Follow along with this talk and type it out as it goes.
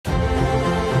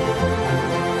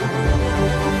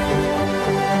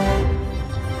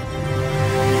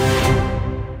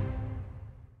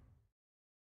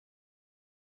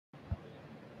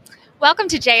Welcome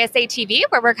to JSA TV,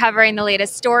 where we're covering the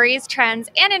latest stories, trends,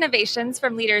 and innovations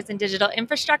from leaders in digital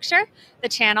infrastructure, the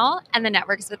channel, and the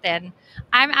networks within.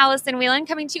 I'm Allison Whelan,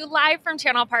 coming to you live from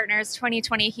Channel Partners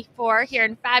 2024 here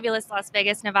in fabulous Las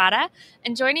Vegas, Nevada.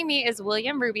 And joining me is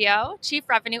William Rubio, Chief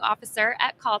Revenue Officer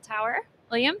at CallTower.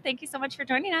 William, thank you so much for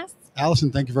joining us.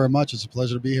 Allison, thank you very much. It's a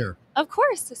pleasure to be here. Of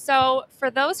course. So for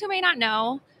those who may not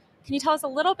know, can you tell us a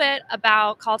little bit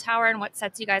about CallTower and what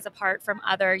sets you guys apart from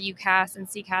other UCaaS and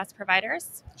CCaaS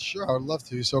providers? Sure, I would love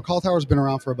to. So CallTower has been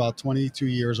around for about 22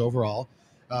 years overall.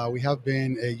 We have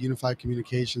been a unified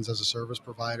communications as a service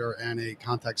provider and a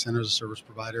contact center as a service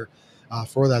provider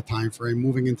for that time frame,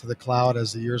 moving into the cloud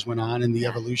as the years went on and the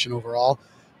evolution overall.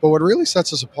 But what really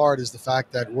sets us apart is the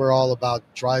fact that we're all about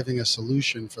driving a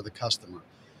solution for the customer.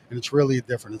 And it's really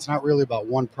different. It's not really about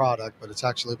one product, but it's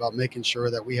actually about making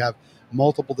sure that we have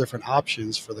multiple different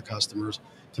options for the customers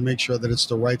to make sure that it's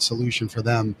the right solution for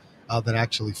them that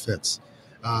actually fits.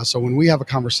 So when we have a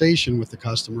conversation with the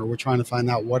customer, we're trying to find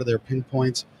out what are their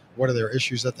pinpoints, what are their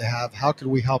issues that they have, how can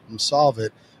we help them solve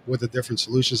it with the different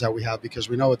solutions that we have, because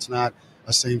we know it's not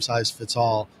a same size fits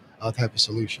all type of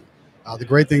solution. The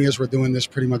great thing is we're doing this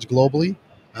pretty much globally.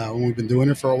 And we've been doing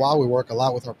it for a while. We work a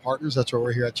lot with our partners. That's why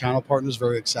we're here at Channel Partners.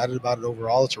 Very excited about it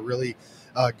overall. It's a really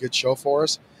good show for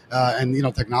us. And,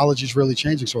 technology is really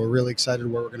changing. So we're really excited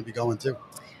where we're going to be going to.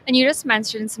 And you just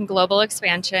mentioned some global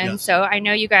expansion. Yes. So I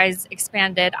know you guys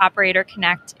expanded Operator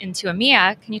Connect into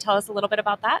EMEA. Can you tell us a little bit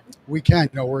about that? We can.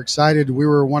 We're excited. We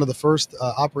were one of the first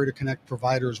Operator Connect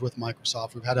providers with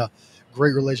Microsoft. We've had a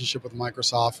great relationship with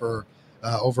Microsoft for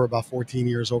over about 14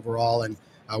 years overall. And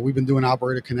we've been doing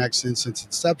Operator Connect since its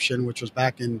inception, which was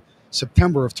back in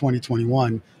September of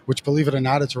 2021, which, believe it or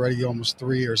not, it's already almost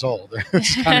 3 years old.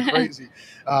 It's kind of crazy.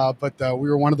 But we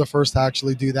were one of the first to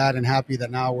actually do that, and happy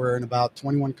that now we're in about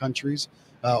 21 countries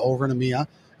over in EMEA.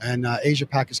 And Asia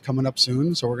Pac is coming up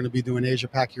soon. So we're going to be doing Asia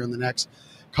Pac here in the next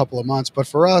couple of months. But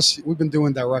for us, we've been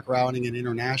doing direct routing and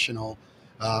international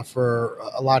for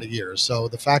a lot of years. So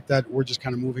the fact that we're just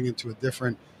kind of moving into a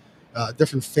different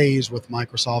phase with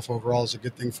Microsoft overall is a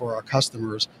good thing for our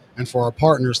customers and for our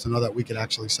partners to know that we could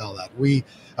actually sell that. We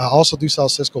also do sell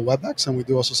Cisco WebEx, and we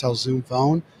do also sell Zoom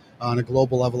Phone on a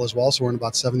global level as well. So we're in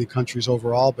about 70 countries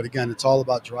overall. But again, it's all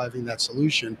about driving that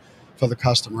solution for the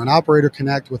customer. And Operator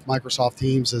Connect with Microsoft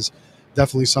Teams is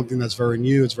definitely something that's very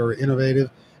new. It's very innovative.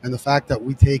 And the fact that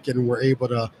we take it and we're able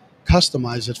to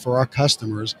customize it for our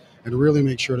customers and really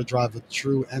make sure to drive a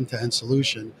true end-to-end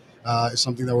solution is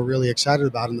something that we're really excited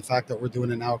about, and the fact that we're doing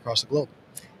it now across the globe.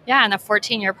 Yeah, and a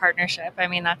 14-year partnership. I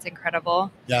mean, that's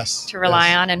incredible. Yes. To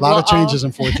rely on. And a lot of changes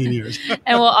in 14 years.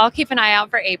 And we'll all keep an eye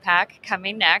out for APAC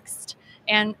coming next.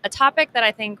 And a topic that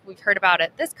I think we've heard about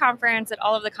at this conference, at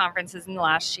all of the conferences in the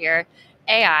last year,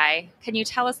 AI. Can you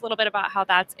tell us a little bit about how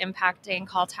that's impacting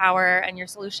CallTower and your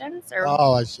solutions?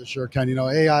 Oh, I sure can.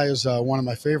 AI is one of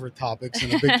my favorite topics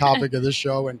and a big topic of this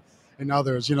show and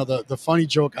others. The funny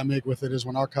joke I make with it is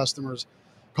when our customers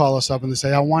call us up and they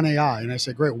say, I want AI. And I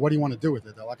say, great, what do you want to do with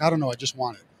it? They're like, I don't know, I just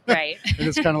want it. Right. And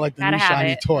it's kind of like the new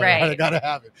shiny toy. Right. I got to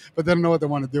have it. But they don't know what they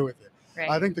want to do with it. Right.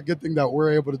 I think the good thing that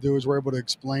we're able to do is we're able to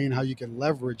explain how you can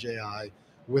leverage AI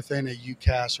within a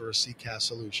UCaaS or a CCaaS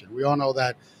solution. We all know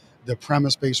that the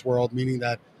premise-based world, meaning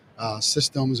that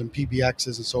systems and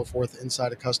PBXs and so forth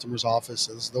inside a customer's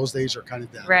offices, those days are kind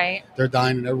of dead. Right. They're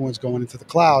dying and everyone's going into the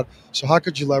cloud. So how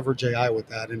could you leverage AI with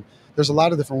that? And there's a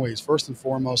lot of different ways. First and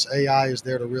foremost, AI is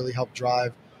there to really help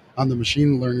drive on the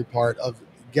machine learning part of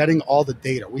getting all the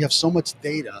data. We have so much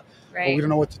data, Right. but we don't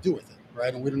know what to do with it,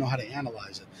 right? And we don't know how to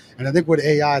analyze it. And I think with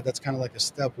AI, that's kind of like a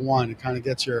step one. It kind of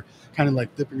gets your kind of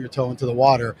like dipping your toe into the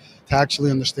water to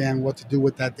actually understand what to do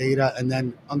with that data, and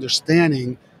then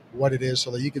understanding what it is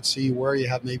so that you can see where you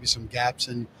have maybe some gaps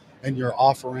in your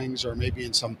offerings, or maybe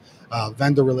in some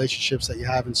vendor relationships that you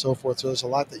have and so forth. So there's a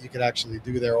lot that you could actually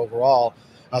do there overall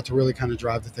to really kind of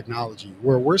drive the technology.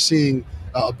 Where we're seeing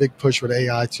a big push with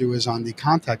AI too is on the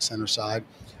contact center side.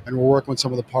 And we're working with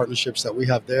some of the partnerships that we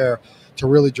have there to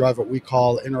really drive what we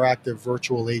call interactive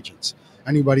virtual agents.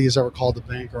 Anybody who's ever called a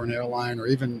bank or an airline or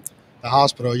even the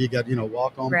hospital, you get,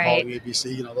 welcome, Right. calling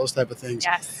ABC, those type of things.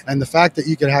 Yes. And the fact that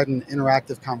you could have an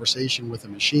interactive conversation with a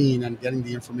machine and getting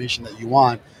the information that you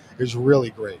want is really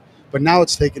great. But now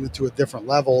it's taken it to a different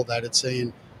level, that it's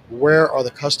saying, where are the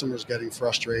customers getting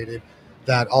frustrated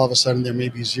that all of a sudden they're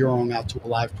maybe zeroing out to a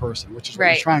live person, which is what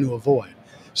Right. you're trying to avoid.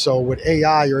 So with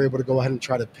AI, you're able to go ahead and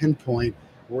try to pinpoint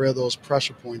where those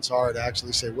pressure points are to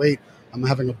actually say, wait, I'm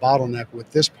having a bottleneck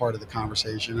with this part of the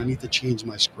conversation. I need to change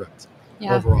my script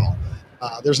overall.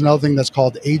 There's another thing that's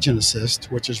called Agent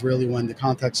Assist, which is really when the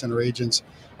contact center agents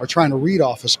are trying to read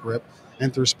off a script,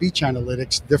 and through speech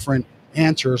analytics, different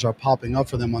answers are popping up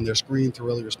for them on their screen to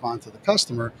really respond to the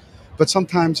customer, but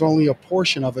sometimes only a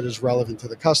portion of it is relevant to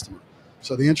the customer.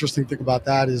 So the interesting thing about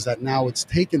that is that now it's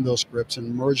taking those scripts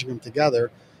and merging them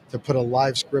together to put a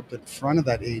live script in front of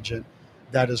that agent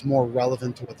that is more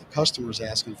relevant to what the customer is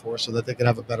asking for, so that they could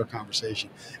have a better conversation.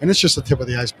 And it's just the tip of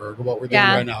the iceberg of what we're doing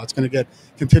right now. It's going to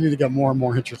continue to get more and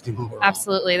more interesting overall.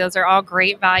 Absolutely. Those are all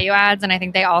great value adds. And I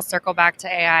think they all circle back to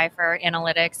AI for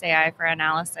analytics, AI for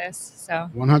analysis. So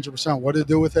 100%. What to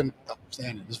do with it,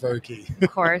 understanding is very key.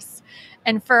 Of course.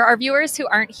 And for our viewers who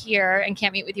aren't here and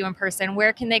can't meet with you in person,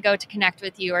 where can they go to connect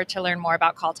with you or to learn more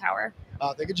about CallTower?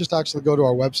 They could just actually go to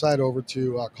our website over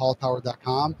to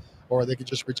calltower.com, or they could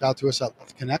just reach out to us at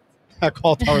Let's Connect at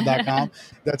calltower.com.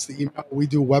 That's the email. We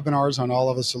do webinars on all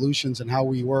of the solutions and how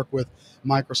we work with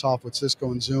Microsoft, with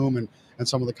Cisco and Zoom, and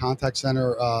some of the contact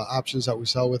center options that we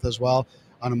sell with as well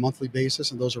on a monthly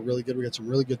basis. And those are really good. We get some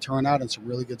really good turnout and some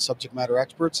really good subject matter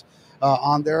experts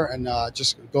on there. And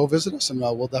just go visit us, and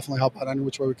we'll definitely help out any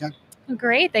which way we can.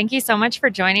 Great. Thank you so much for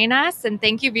joining us. And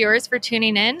thank you, viewers, for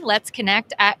tuning in. Let's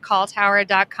connect at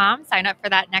calltower.com. Sign up for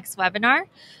that next webinar.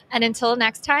 And until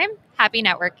next time, happy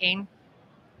networking.